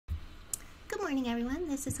Good morning, everyone.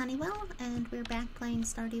 This is Honeywell, and we're back playing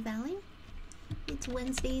Stardew Valley. It's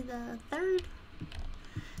Wednesday the 3rd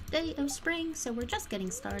day of spring, so we're just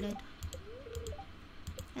getting started.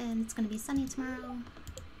 And it's going to be sunny tomorrow.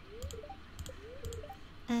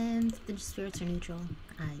 And the spirits are neutral.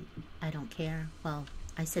 I don't care. Well,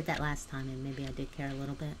 I said that last time, and maybe I did care a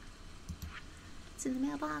little bit. It's in the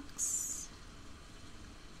mailbox.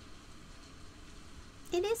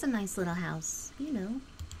 It is a nice little house, you know,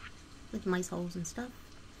 with mice holes and stuff.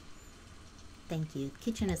 Thank you.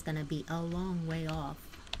 Kitchen is gonna be a long way off.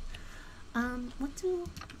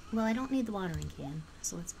 Well, I don't need the watering can,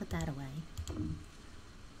 so let's put that away.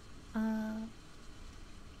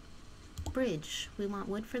 Bridge. We want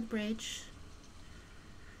wood for the bridge.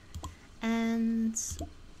 And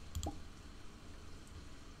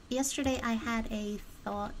yesterday I had a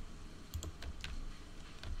thought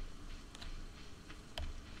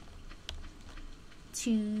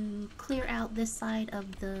to clear out this side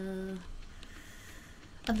of the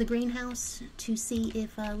greenhouse to see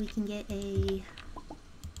if we can get an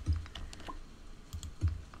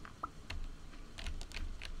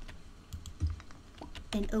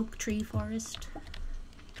oak tree forest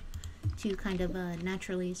to kind of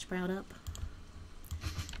naturally sprout up.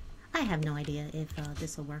 I have no idea if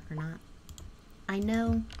this will work or not. I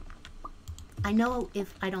know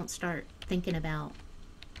if I don't start thinking about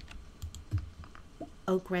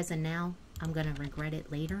oak resin now, I'm gonna regret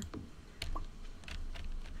it later.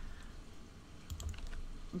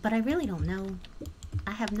 But I really don't know.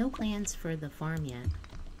 I have no plans for the farm yet.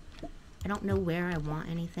 I don't know where I want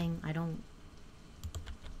anything. I don't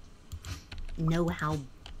know how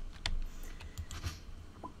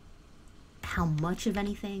much of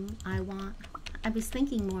anything I want. I was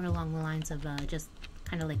thinking more along the lines of just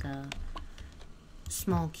kind of like a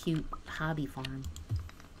small cute hobby farm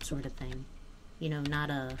sort of thing. You know, not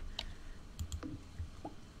a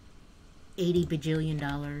 $80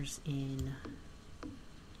 bajillion in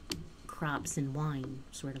crops and wine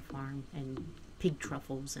sort of farm, and pig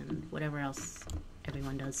truffles and whatever else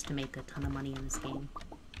everyone does to make a ton of money in this game.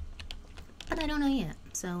 But I don't know yet,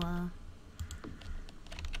 so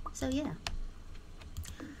yeah.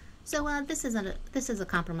 So this is a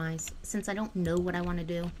compromise. Since I don't know what I want to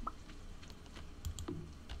do,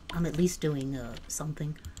 I'm at least doing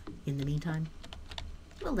something in the meantime.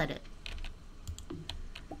 We'll let it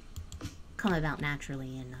come about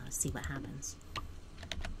naturally and see what happens.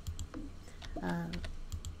 Oh,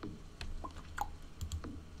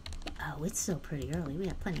 it's still pretty early. We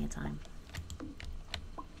have plenty of time.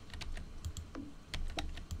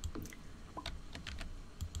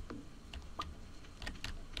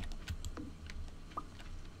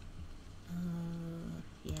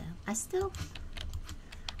 Yeah. I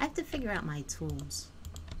have to figure out my tools.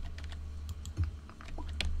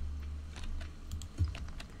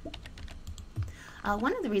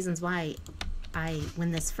 One of the reasons why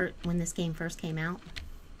when this game first came out,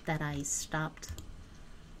 that I stopped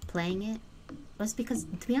playing it was because,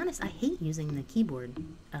 to be honest, I hate using the keyboard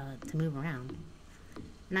to move around.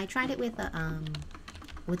 And I tried it with a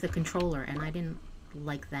controller, and I didn't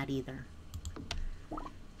like that either.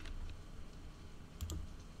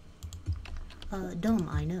 Dumb,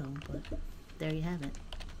 I know, but there you have it.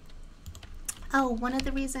 Oh, one of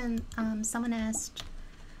the reasons someone asked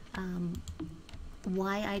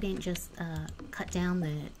why I didn't just cut down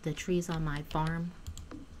the trees on my farm,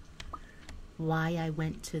 why I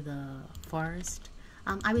went to the forest.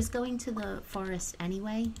 I was going to the forest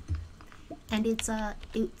anyway, and it's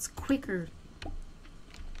quicker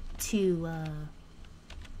to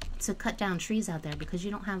cut down trees out there because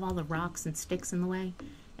you don't have all the rocks and sticks in the way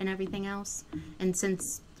and everything else. And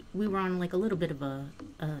since we were on like a little bit of a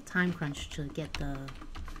time crunch to get the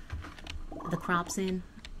crops in,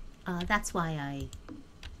 that's why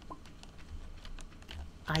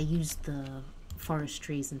I used the forest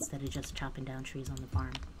trees instead of just chopping down trees on the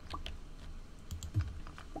farm.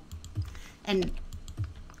 And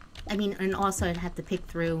I mean, and also I'd have to pick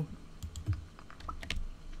through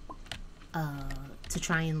to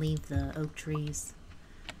try and leave the oak trees.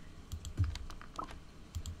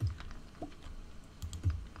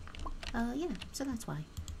 Yeah, so that's why.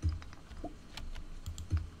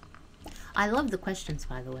 I love the questions,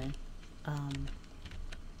 by the way,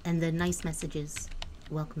 and the nice messages.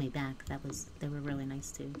 Welcome me back. They were really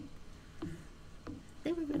nice too.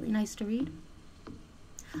 They were really nice to read.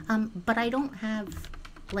 But I don't have,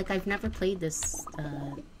 like, I've never played this.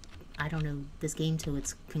 I don't know, this game to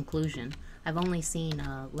its conclusion. I've only seen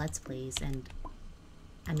Let's Plays, and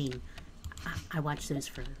I mean, I watch those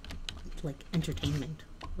for like entertainment.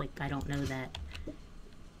 Like, I don't know that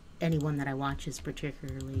anyone that I watch is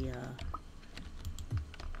particularly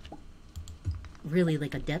really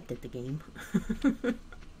like adept at the game.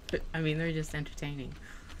 But, I mean, they're just entertaining.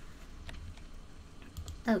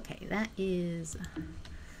 Okay, that is...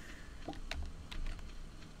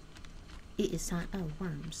 It is time... Oh,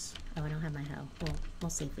 worms. Oh, I don't have my hoe. Well, we'll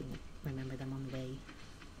see if we can remember them on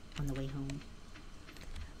the way home.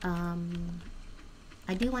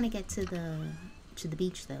 I do want to get to the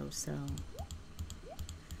beach though, so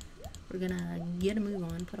we're gonna get a move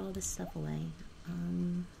on, put all this stuff away.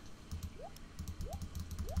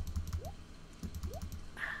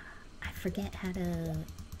 I forget how to...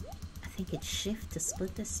 I think it's shift to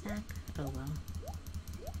split this stack. Oh well.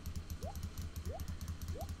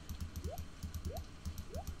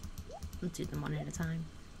 Let's do them one at a time.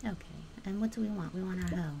 Okay, and what do we want? We want our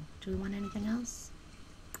hoe. Do we want anything else?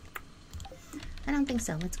 I don't think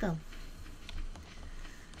so. Let's go.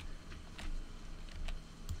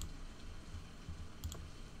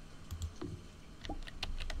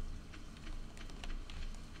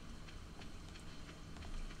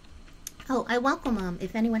 Oh, I welcome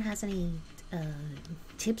if anyone has any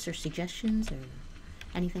tips or suggestions or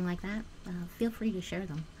anything like that. Feel free to share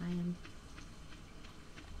them.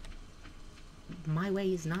 My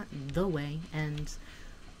way is not the way, and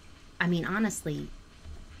I mean honestly,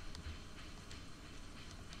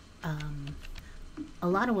 a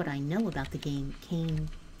lot of what I know about the game came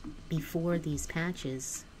before these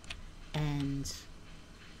patches, and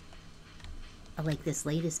like this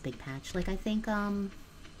latest big patch. Like I think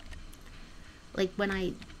like when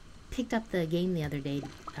I picked up the game the other day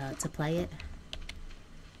to play it,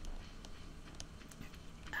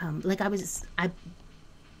 like I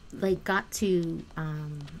like got to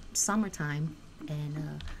summertime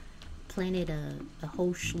and planted a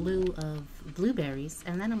whole slew of blueberries,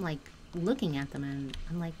 and then I'm like looking at them and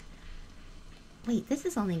I'm like, wait, this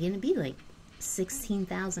is only gonna be like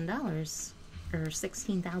 $16,000 or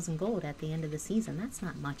 16,000 gold at the end of the season. That's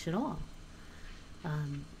not much at all.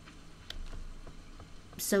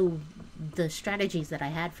 So the strategies that I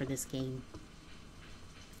had for this game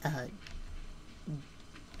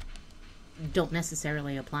don't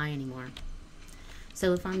necessarily apply anymore.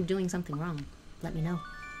 So if I'm doing something wrong, let me know.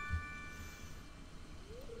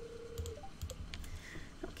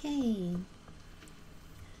 Okay.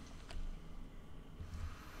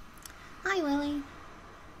 Hi, Willy.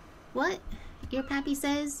 What? Your pappy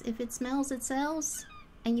says if it smells, it sells?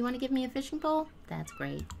 And you want to give me a fishing pole? That's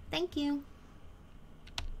great. Thank you.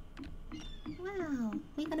 Wow,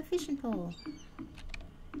 we got a fishing pole.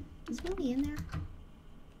 Is Willy in there?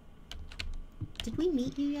 Did we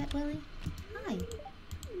meet you yet, Willy? Hi.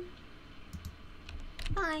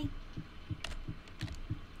 Hi.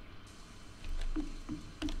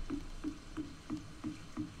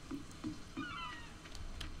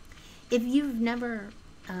 If you've never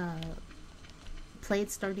played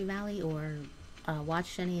Stardew Valley or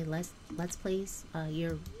watched any Let's Plays,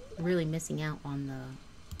 you're really missing out on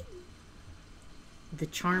the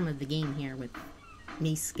charm of the game here with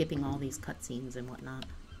me skipping all these cutscenes and whatnot.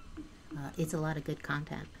 It's a lot of good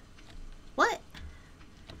content. What?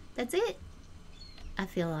 That's it? I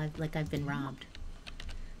feel like I've been robbed.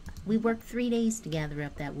 We worked 3 days to gather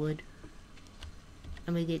up that wood,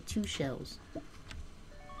 and we get 2 shells.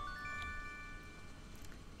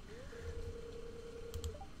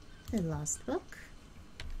 The lost book.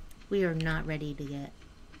 We are not ready to get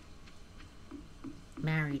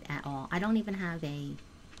married at all. I don't even have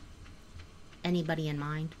anybody in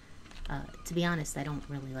mind. To be honest, I don't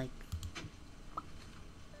really like...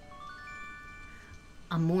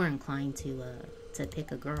 I'm more inclined to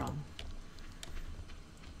pick a girl,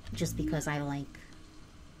 just because I like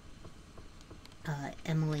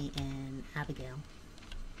Emily and Abigail.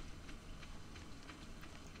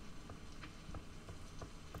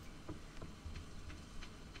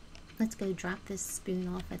 Let's go drop this spoon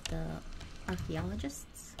off at the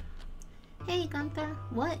archaeologists. Hey, Gunther,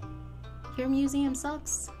 what? Your museum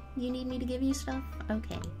sucks? You need me to give you stuff?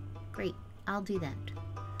 Okay, great. I'll do that.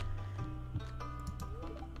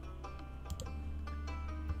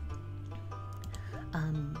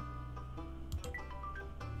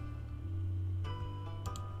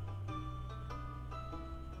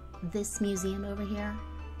 This museum over here,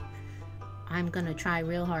 I'm gonna try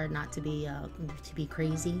real hard not to be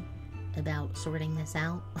crazy about sorting this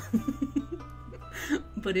out,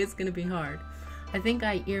 but it's gonna be hard. I think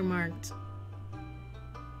I earmarked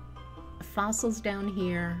fossils down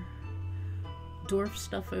here, dwarf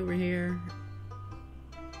stuff over here,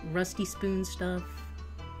 rusty spoon stuff,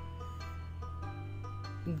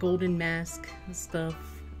 golden mask stuff,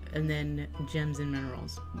 and then gems and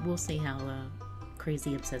minerals. We'll see how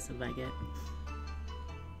crazy obsessive I get.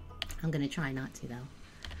 I'm gonna try not to, though.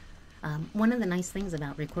 One of the nice things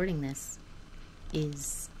about recording this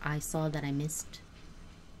is I saw that I missed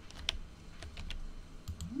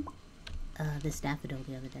this daffodil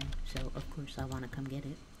the other day, so of course I want to come get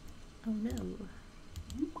it. Oh no.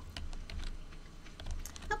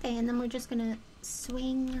 Okay, and then we're just gonna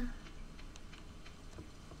swing.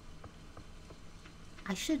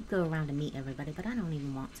 I should go around and meet everybody, but I don't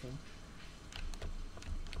even want to.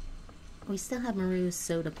 We still have Maru's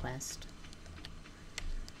soda quest.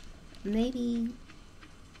 Maybe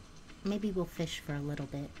we'll fish for a little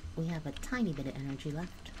bit. We have a tiny bit of energy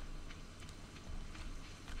left.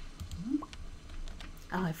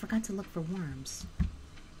 Oh, I forgot to look for worms. It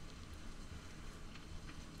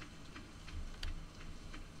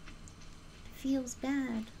feels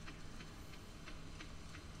bad.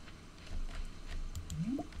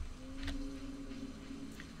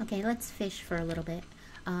 Okay, let's fish for a little bit.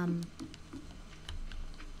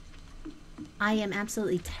 I am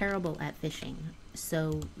absolutely terrible at fishing,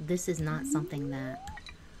 so this is not something that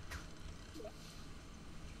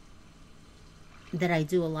I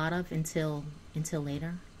do a lot of until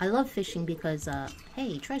later. I love fishing because,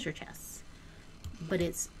 hey, treasure chests. But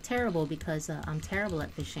it's terrible because I'm terrible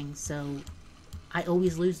at fishing, so I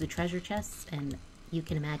always lose the treasure chests, and you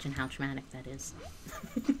can imagine how traumatic that is.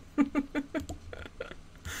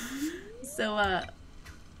 So,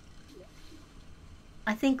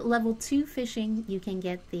 I think level 2 fishing, you can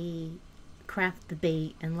get craft the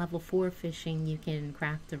bait, and level 4 fishing, you can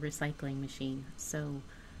craft the recycling machine. So,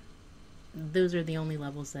 those are the only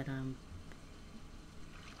levels that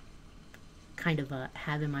kind of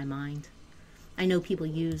have in my mind. I know people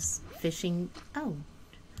use fishing. Oh,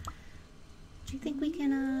 do you think we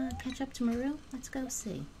can catch up to Maru? Let's go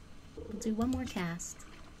see. We'll do one more cast.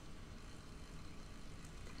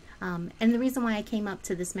 And the reason why I came up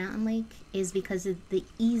to this mountain lake is because the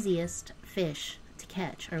easiest fish to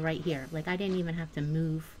catch are right here. Like, I didn't even have to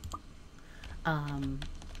move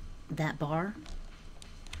that bar.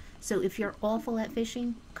 So if you're awful at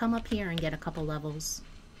fishing, come up here and get a couple levels,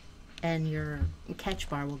 and your catch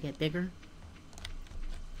bar will get bigger,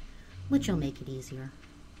 which will make it easier.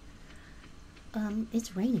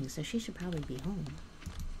 It's raining, so she should probably be home.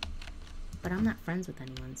 But I'm not friends with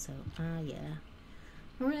anyone, so, yeah.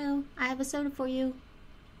 Maru, I have a soda for you.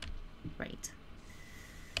 Right.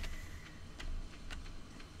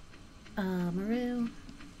 Maru.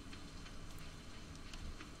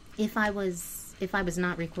 If I was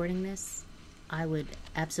not recording this, I would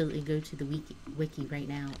absolutely go to the wiki right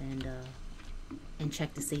now and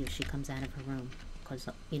check to see if she comes out of her room, because,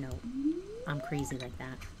 you know, I'm crazy like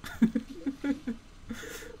that.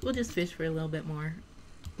 We'll just fish for a little bit more.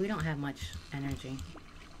 We don't have much energy.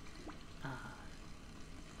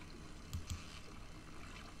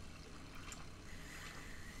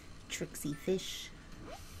 Tricksy fish.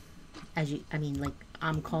 I mean, like,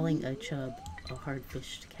 I'm calling a chub a hard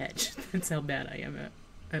fish to catch. That's how bad I am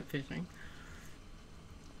at fishing.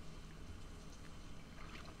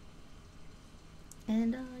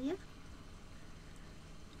 And, yeah.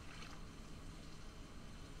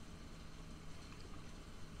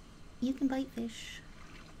 You can bite fish.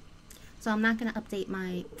 So I'm not going to update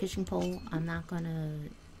my fishing pole. I'm not going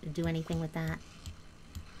to do anything with that.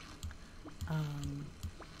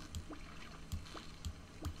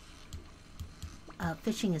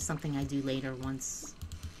 Fishing is something I do later once.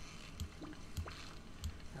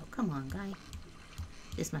 Oh, come on, guy.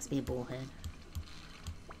 This must be a bullhead.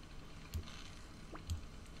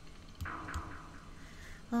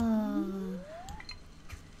 Oh,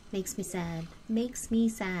 makes me sad. Makes me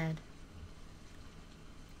sad.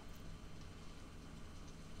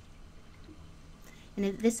 And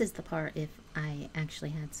if this is the part, if I actually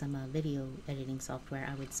had some video editing software,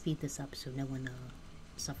 I would speed this up so no one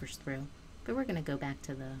suffers through. But we're going to go back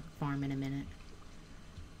to the farm in a minute.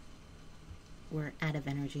 We're out of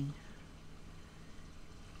energy.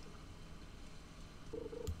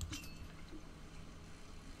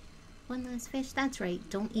 One last fish. That's right.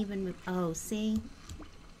 Don't even move. Oh, see?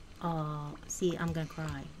 Oh, see, I'm going to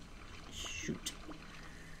cry. Shoot.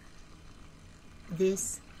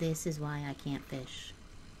 This is why I can't fish.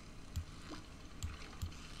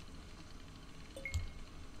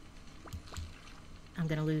 I'm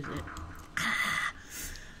going to lose it.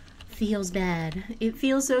 Feels bad. It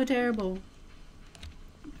feels so terrible.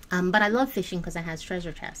 But I love fishing because it has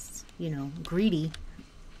treasure chests. You know, greedy,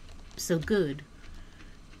 so good,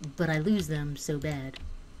 but I lose them so bad.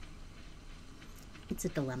 It's a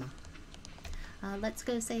dilemma. Let's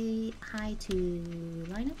go say hi to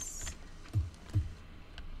Linus.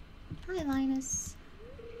 Hi, Linus.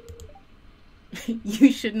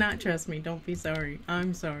 You should not trust me. Don't be sorry.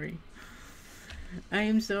 I'm sorry. I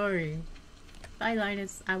am sorry. Bye,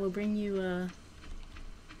 Linus. I will bring you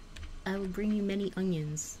many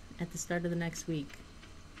onions at the start of the next week.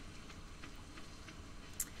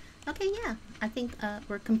 Okay, yeah. I think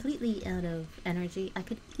we're completely out of energy. I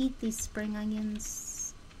could eat these spring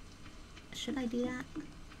onions. Should I do that?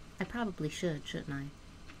 I probably should, shouldn't I?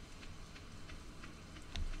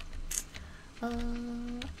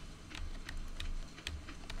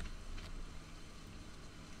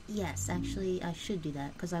 Yes, actually, I should do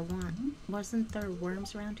that, because I want... Wasn't there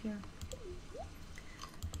worms around here?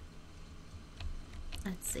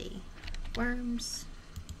 Let's see. Worms.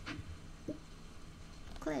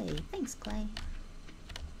 Clay. Thanks, Clay.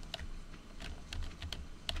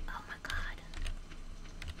 Oh my god.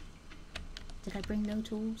 Did I bring no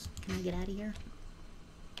tools? Can I get out of here?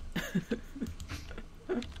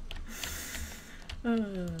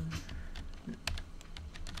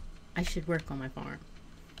 I should work on my farm.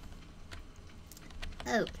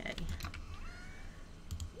 Okay.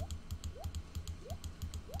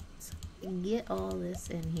 Let's get all this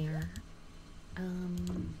in here.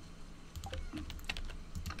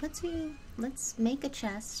 Let's make a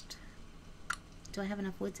chest. Do I have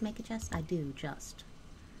enough wood to make a chest? I do, just.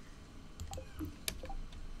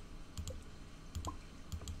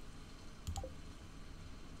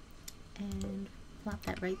 And plop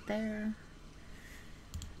that right there.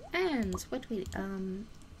 And what do we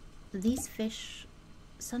these fish,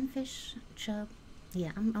 sunfish, chub,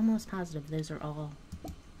 yeah, I'm almost positive those are all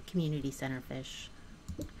community center fish.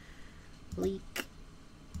 Leek,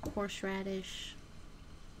 horseradish,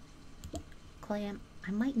 clam.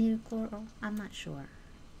 I might need a coral, I'm not sure.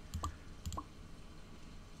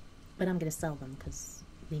 But I'm gonna sell them because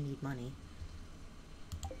we need money.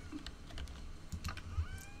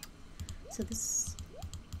 So this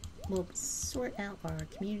will sort out our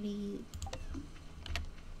community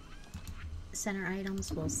center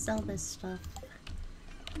items. We'll sell this stuff.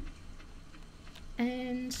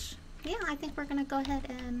 And yeah, I think we're gonna go ahead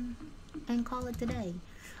and call it today.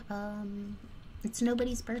 It's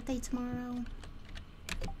nobody's birthday tomorrow.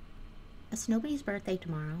 It's nobody's birthday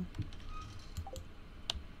tomorrow.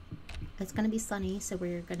 It's gonna be sunny, so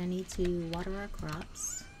we're gonna need to water our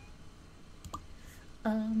crops.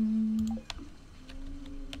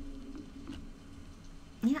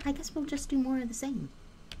 Yeah, I guess we'll just do more of the same.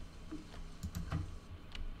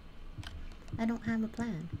 I don't have a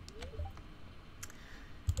plan.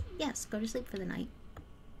 Yes, go to sleep for the night.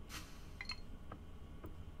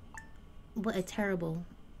 What a terrible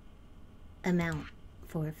amount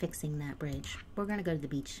for fixing that bridge. We're gonna go to the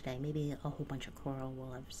beach today. Maybe a whole bunch of coral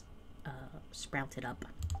will have sprouted up.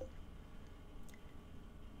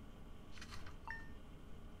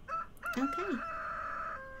 Okay.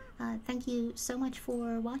 Thank you so much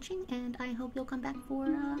for watching, and I hope you'll come back for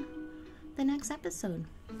the next episode.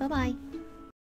 Bye-bye.